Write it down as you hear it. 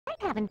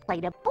haven't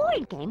played a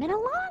board game in a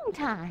long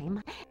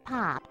time.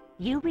 Pop,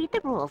 you read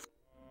the rules.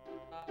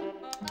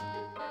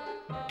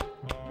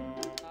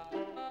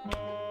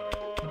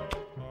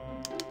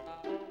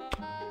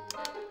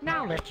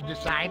 Now let's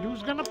decide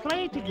who's gonna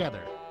play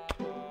together.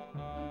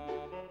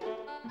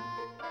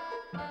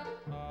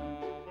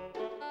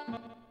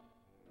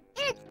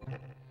 He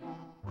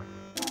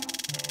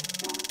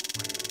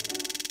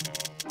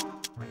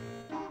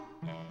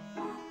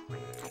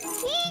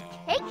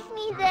takes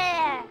me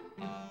there.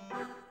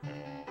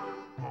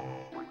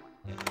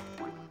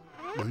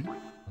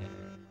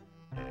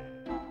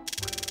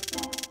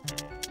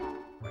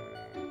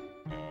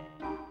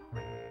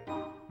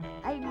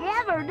 I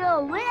never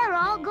know where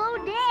I'll go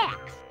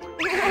next.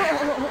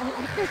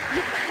 This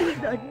gives me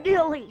the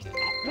nillies.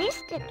 At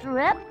least it's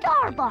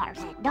Reptar bars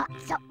and not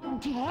something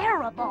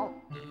terrible.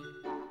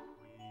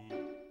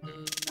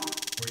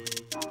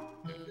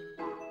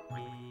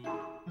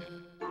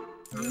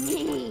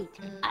 Neat,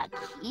 a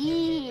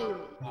key.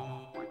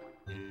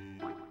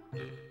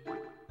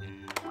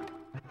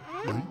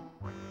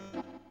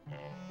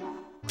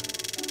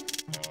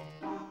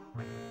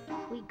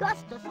 We got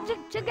to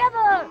stick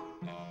together.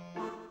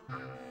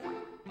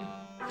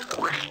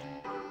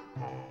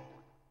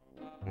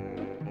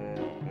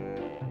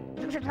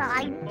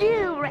 I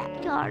knew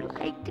Reptar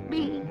liked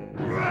me.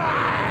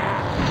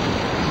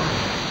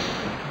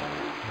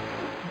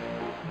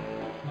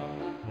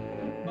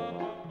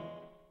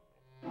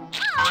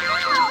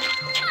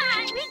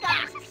 We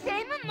got the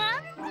same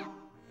amount of...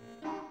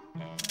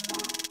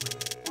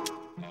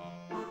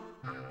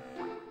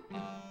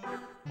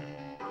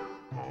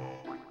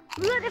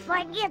 What if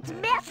I get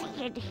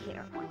messy in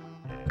here?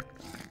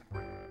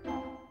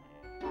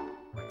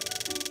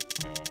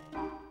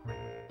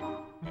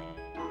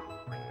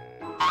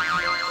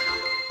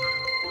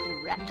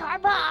 The Reptar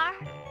bar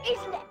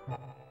is left.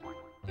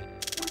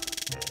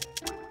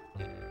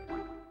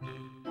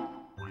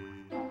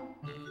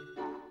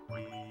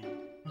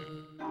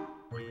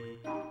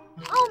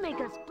 I'll make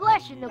a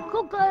splash in the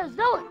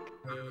Coca-Zoic.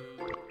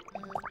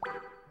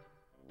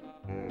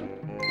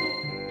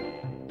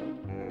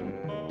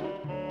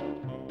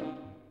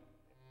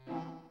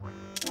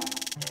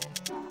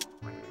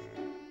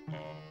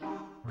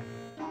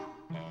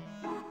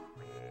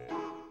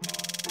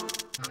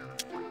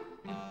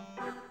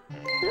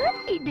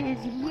 It is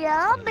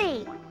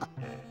yummy.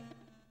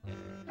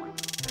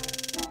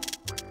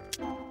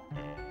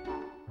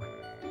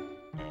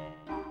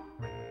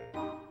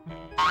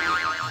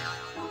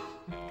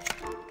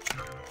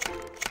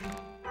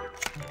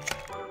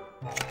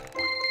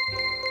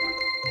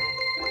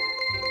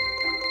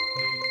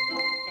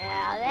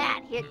 Now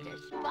that hit the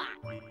spot.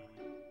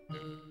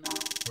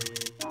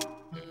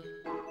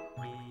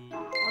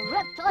 A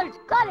reptile's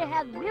gotta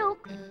have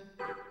milk.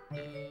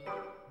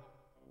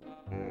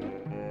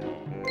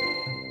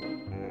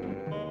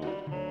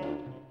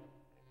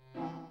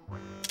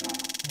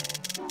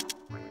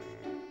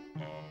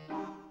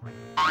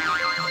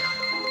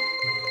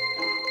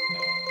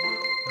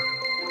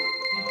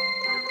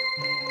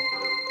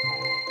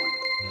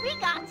 We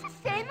got the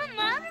same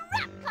amount of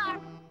Reptar.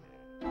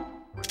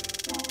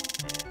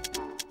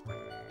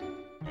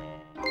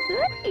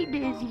 It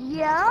is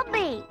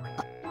yummy.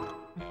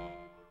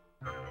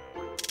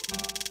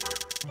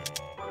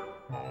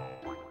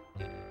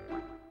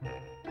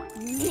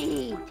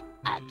 Neat,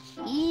 a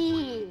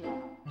key.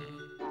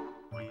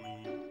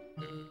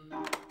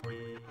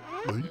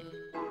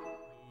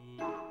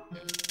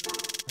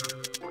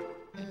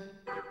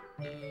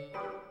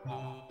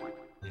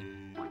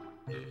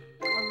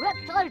 A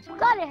reptile's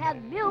gotta have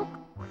milk.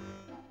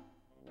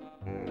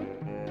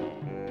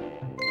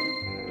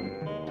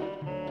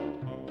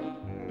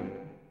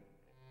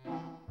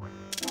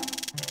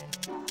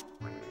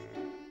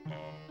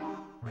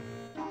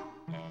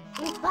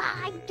 If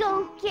I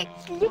don't get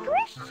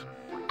licorice,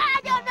 I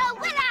don't know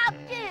what I'll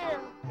do.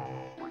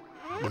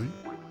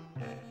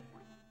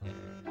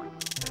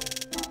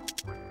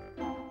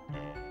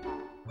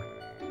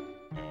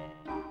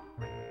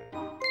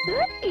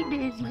 It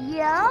is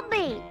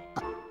yummy.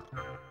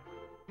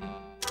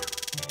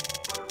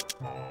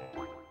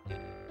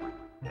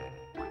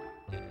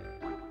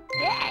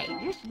 Hey,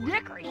 this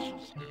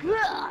licorice is good.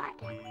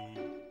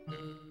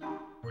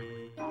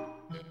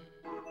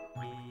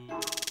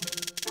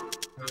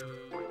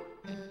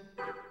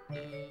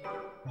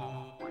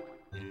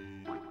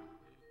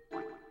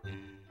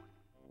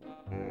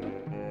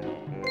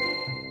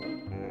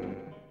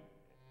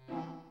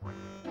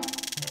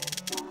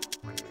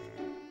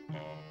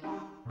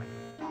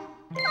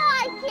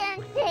 I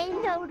can't say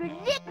no to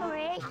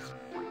licorice.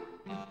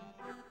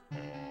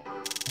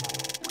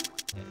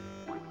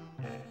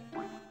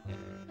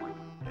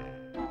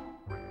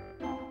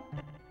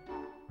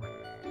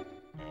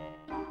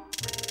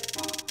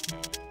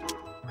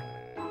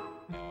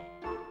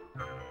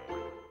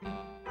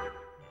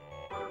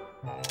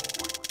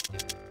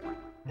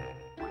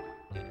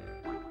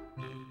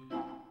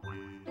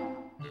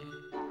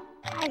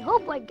 I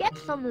hope I get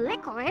some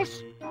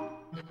licorice.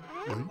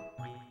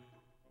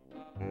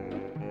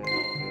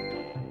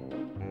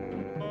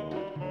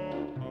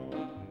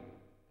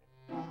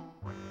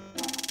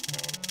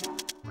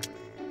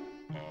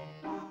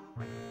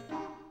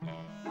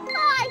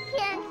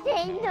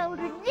 say no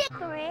to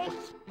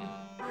licorice.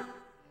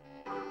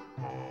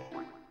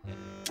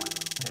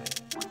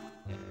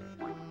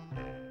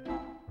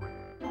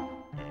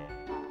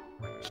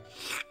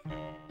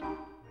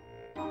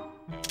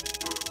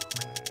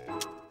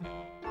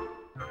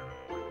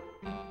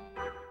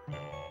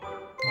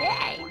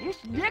 Hey, this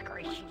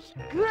licorice is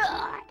good.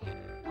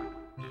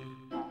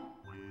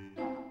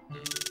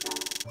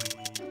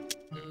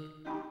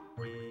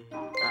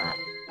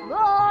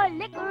 More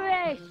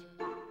licorice.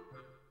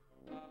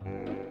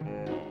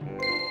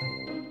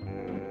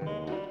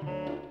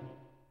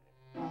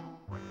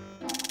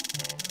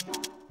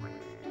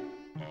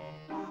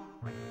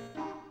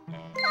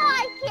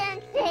 I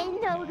can't say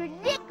no to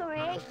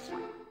licorice.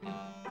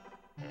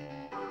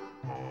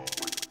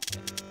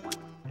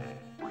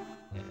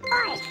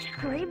 Ice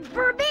cream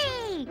for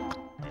me!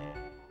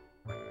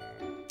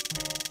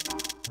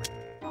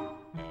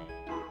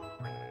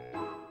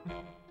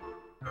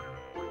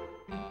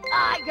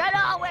 I can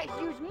always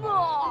use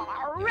more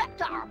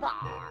Reptar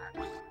bars.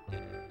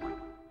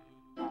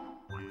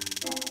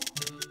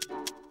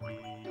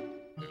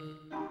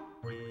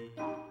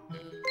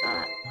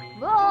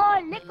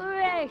 More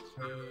licorice!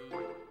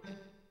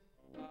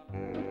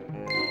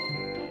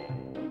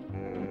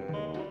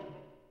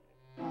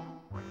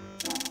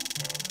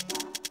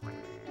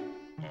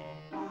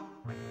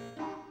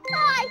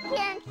 I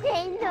can't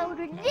say no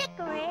to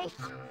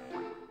licorice.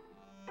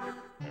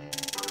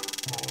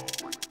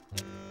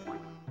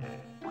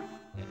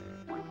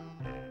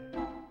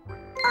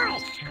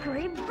 Ice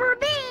cream for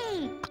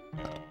me!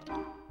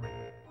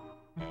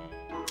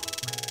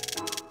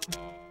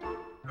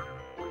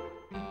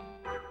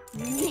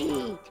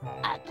 Neat,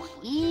 a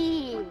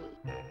key.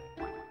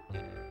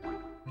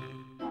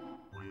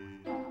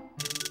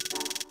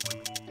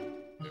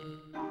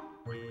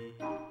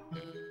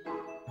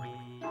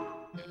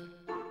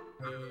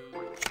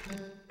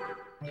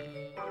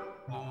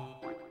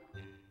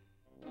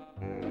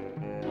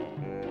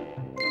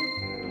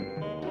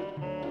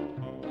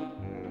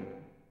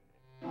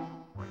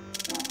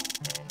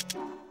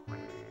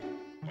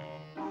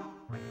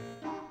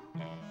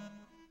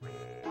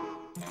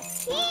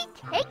 He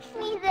takes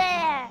me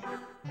there.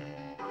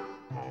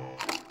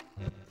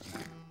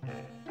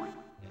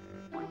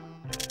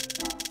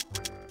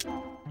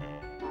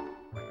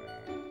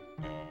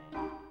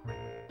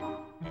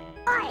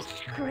 Ice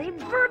cream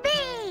for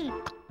me.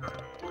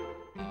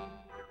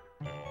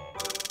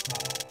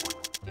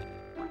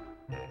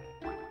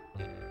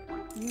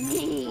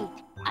 Neat,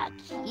 a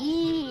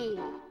key.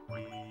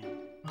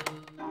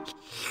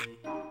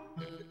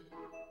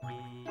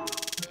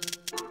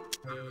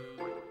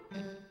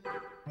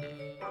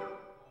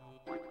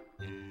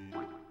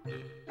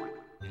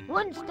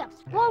 One steps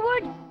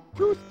forward,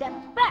 two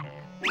steps back.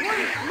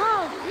 One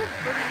small slip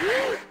for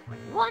me,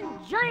 one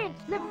giant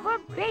slip for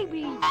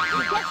babies.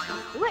 You get the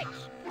switch.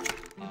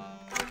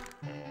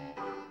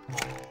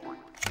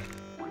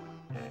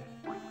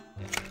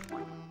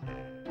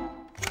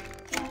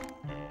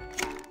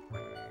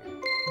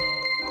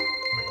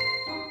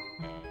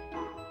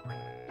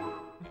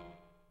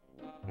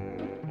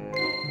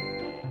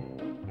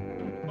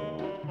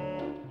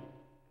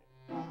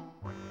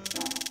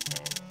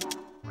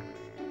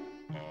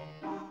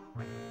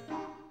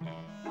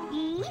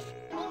 Please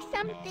be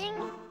something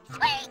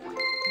sweet.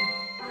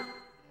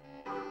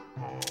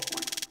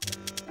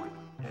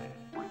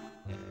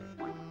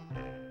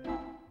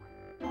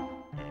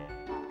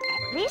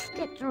 At least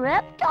it's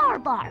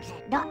Reptar bars,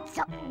 not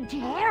something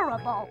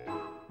terrible.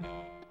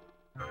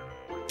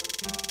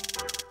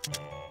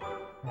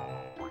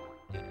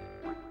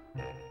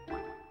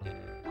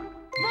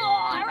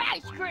 More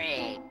ice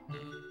cream.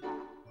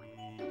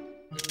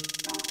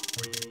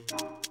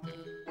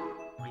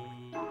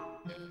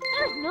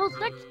 There's no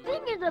such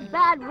thing as a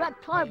bad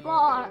Reptar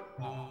bar.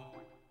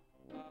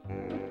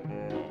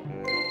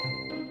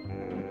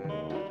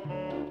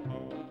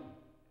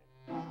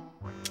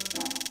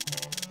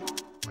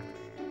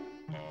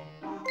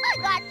 I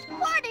got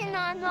squirting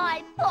on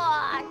my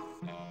paws.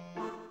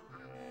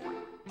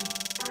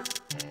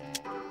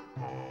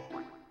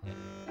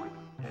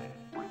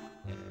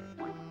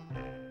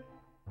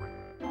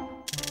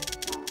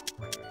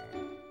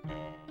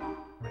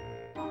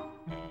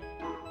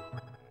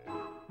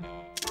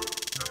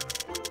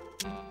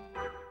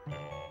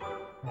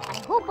 I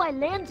hope I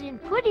lands in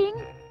pudding.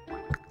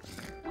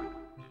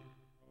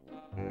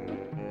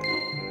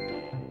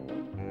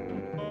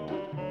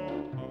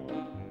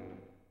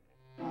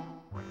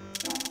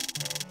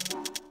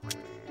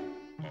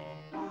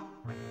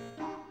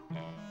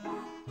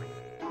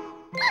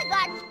 I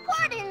got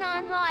squirting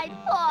on my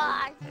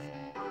paws.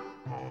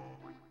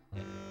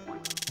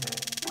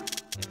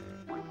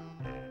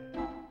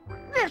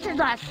 This is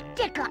a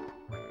stick-up.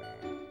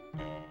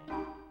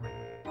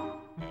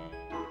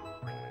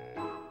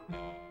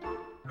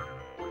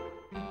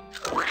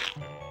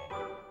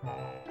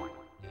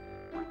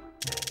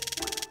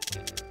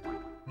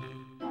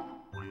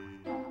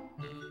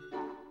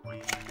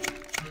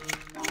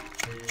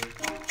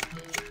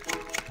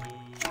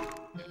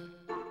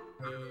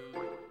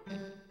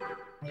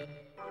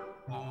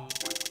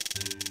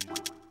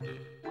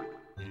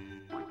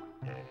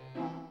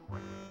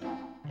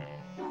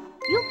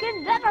 You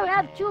can never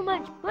have too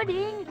much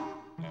pudding.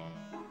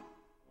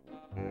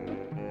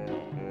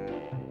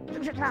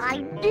 I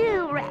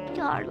do,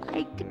 Reptar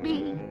like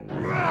me.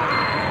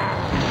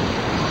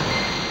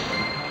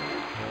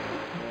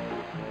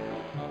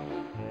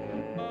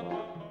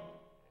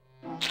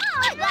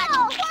 I got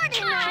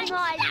pudding on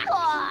my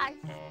paws.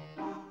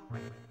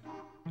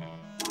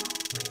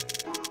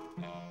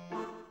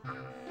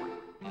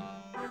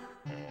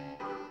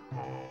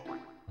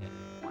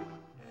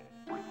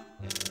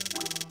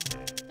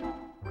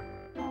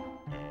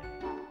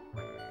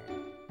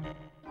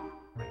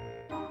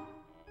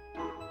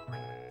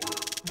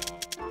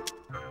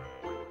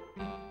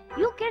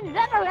 You can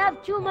never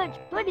have too much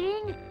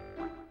pudding.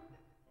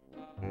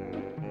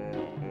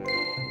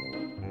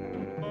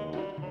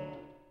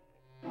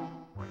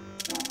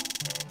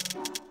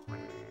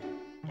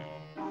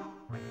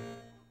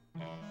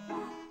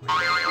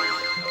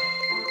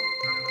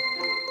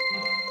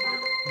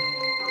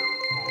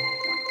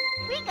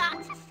 We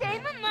got the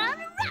same amount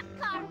of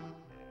Reptar.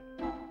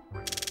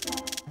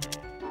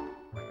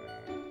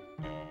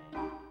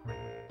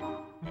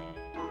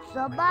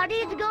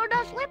 Somebody's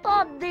gonna slip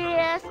on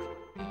this.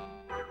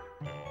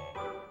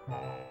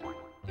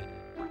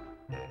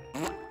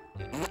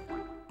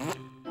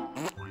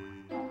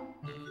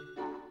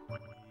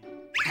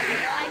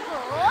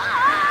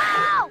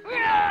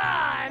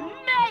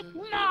 Make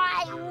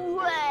my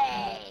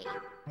way.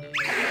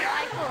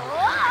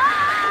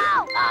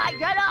 I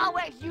can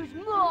always use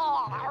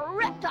more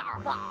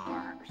Reptar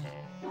bars.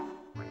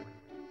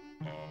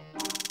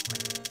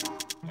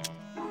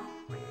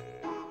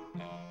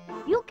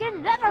 You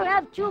can never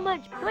have too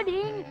much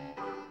pudding.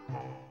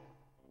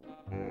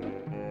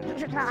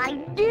 I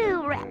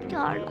do,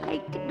 Reptar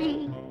like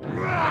me.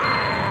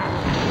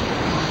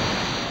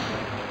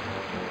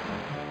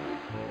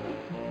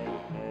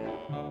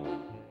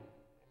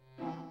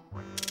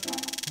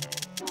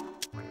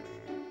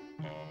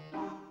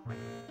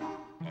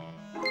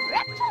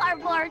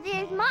 Reptar bars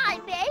is my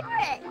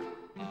favorite.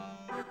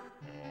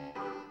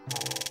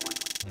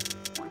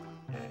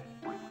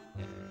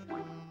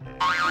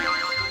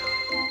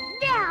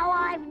 Now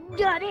I've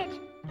done it.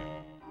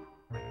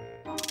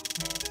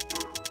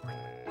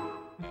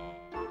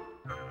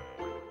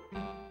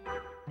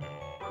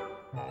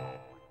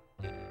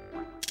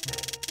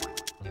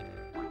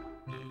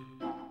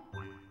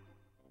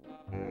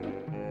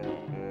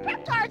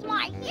 Reptar's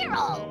my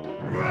hero.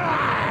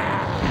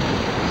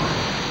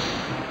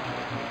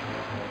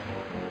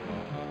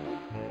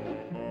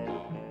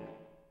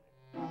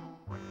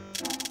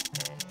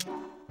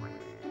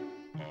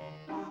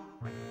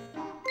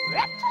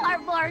 Reptar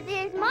bars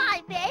is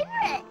my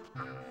favorite.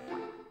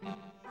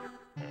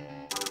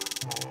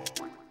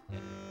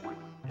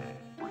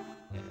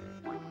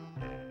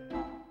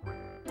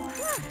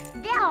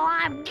 Now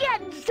I'm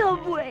getting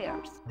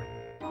somewhere.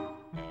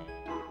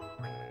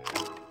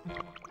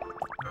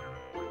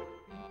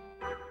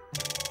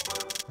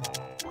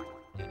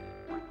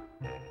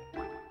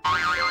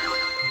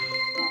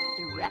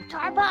 The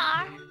Reptar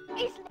bar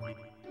is...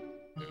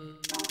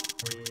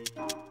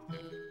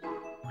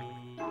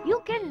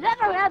 You can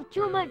never have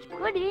too much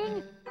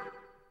pudding.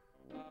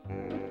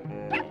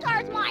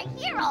 Reptar's my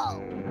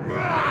hero.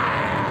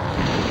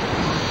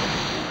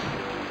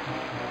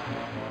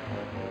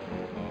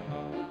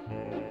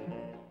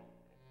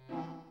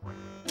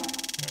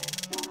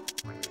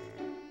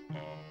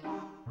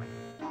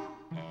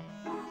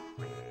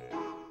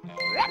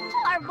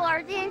 Reptar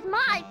bars is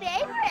my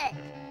favorite.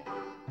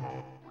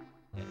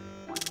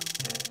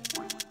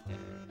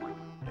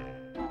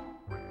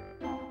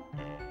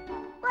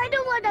 I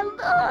don't want to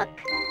look.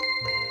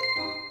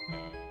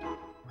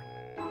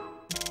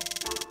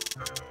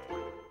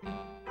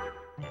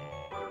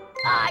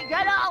 I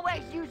can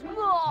always use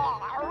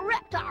more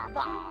Reptar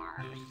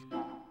bars.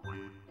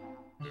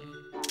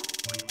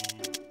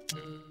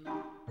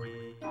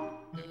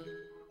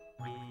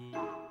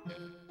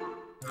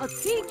 A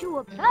key to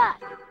a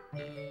path.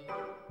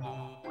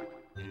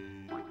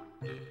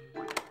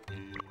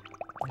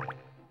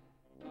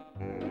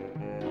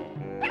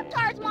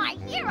 Reptar's my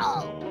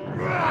hero.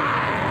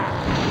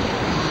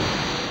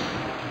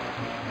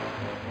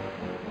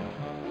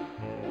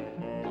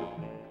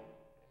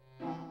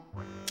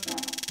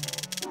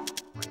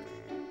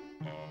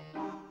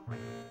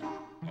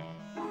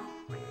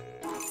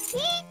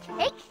 He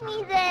takes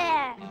me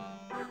there.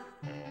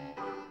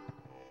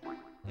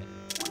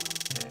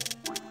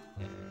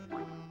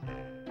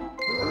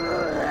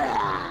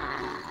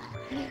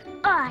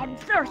 I'm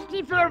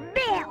thirsty for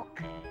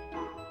milk.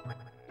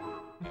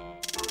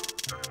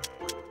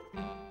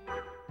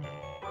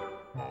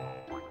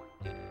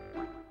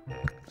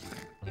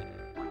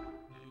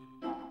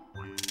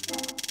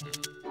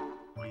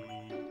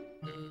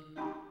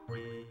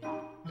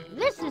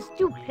 This is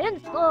too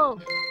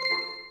painful.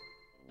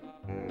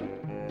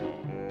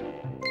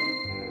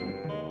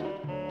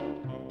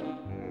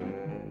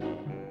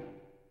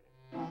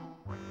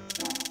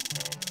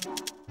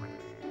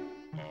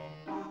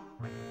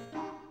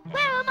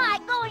 Where am I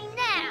going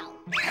now?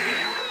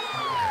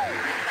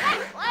 That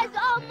was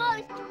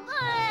almost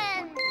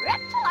fun!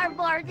 Reptar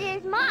bars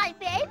is my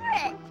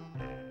favorite.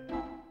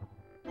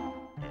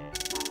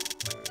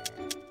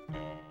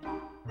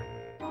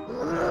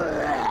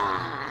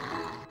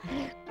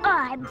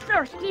 I'm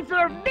thirsty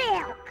for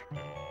milk.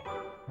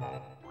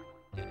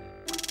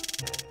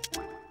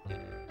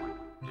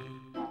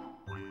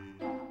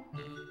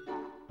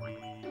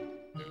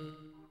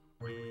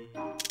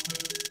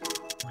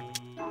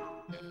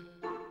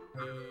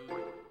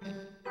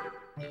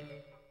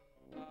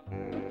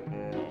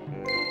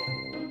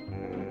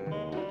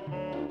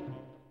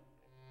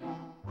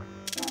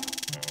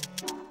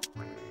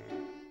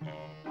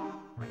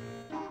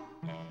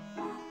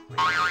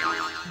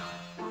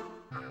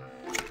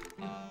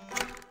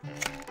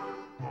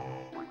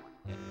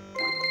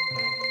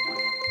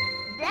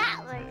 That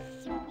was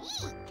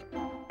sweet.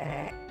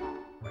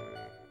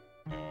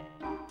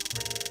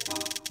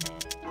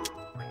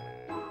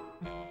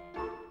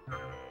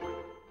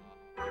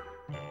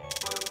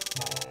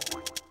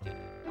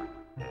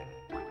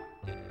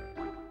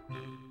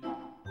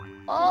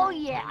 Oh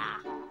yeah,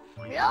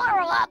 fill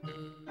her up.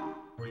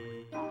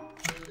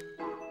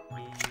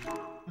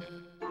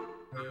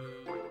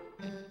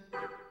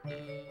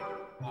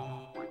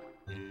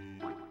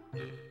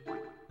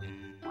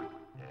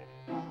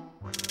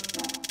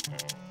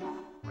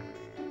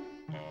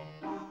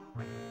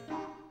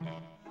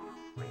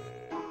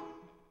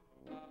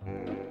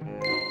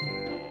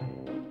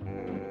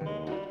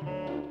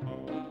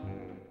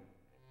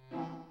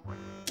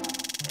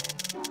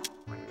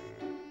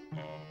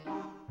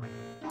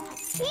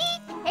 She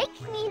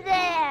takes me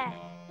there.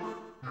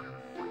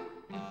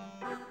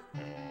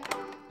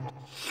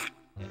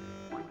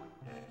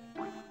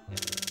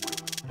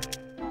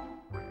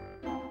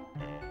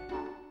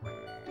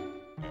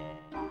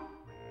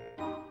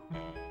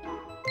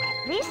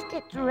 At least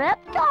it's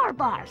Reptar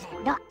bars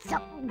and not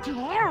something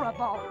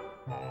terrible.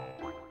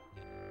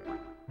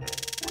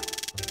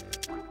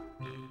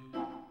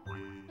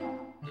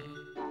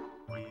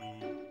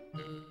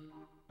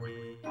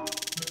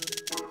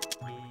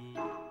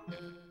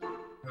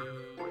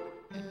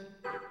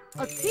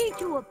 A key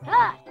to a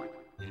pet.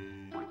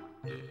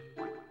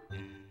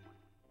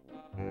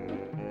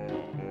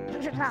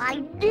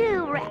 I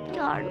do,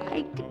 Reptar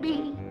liked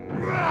me.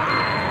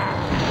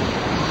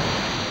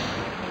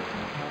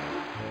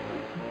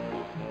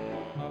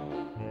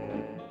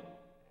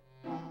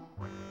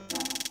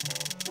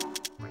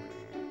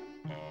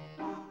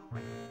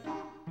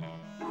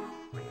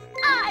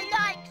 I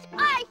like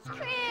ice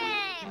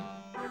cream.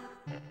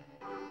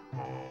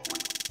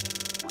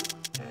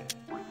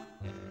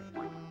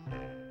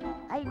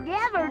 I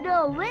never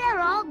know where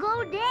I'll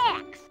go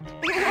next.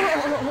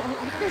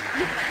 This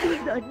gives me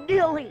the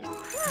dillies.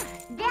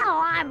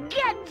 Now I'm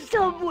getting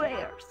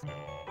somewheres.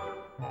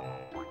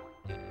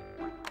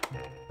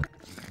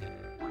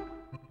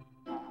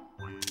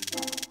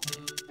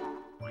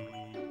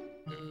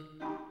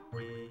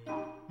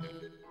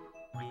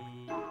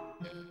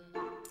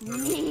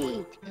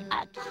 Neat,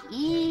 a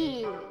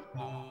key.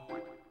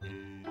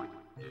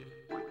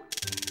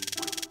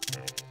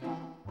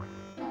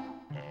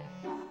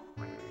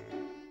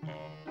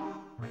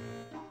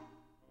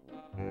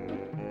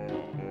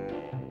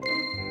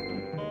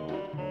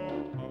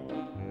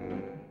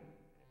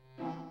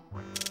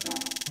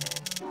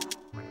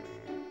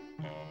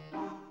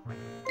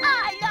 I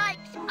like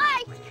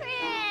ice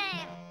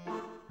cream.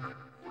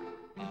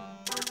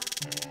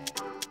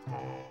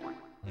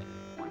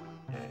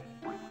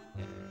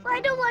 I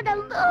don't want to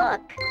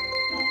look.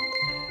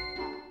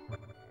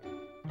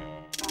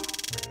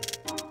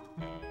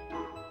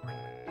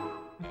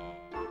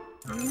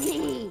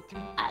 Neat,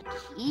 a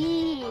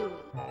key.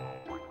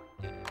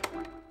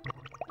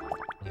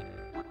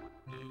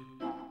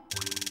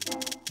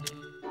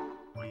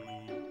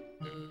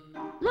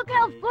 Look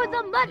out for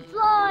the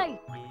mudfly.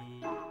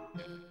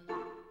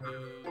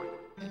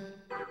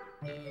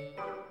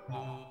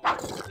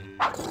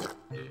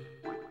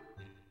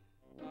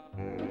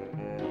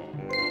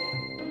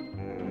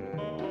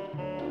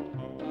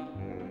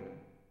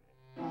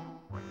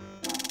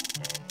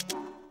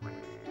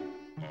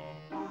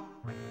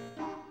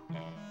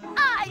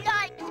 I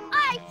like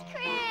ice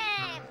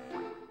cream.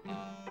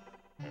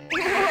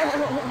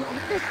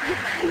 This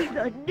gives me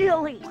the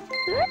dillies.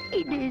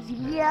 It is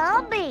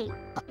yummy.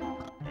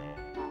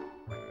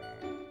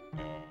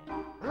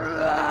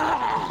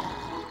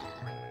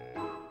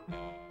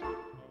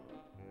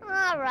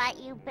 All right,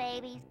 you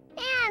babies,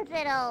 hands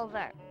it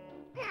over.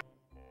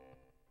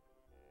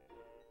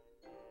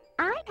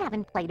 I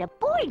haven't played a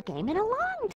board game in a long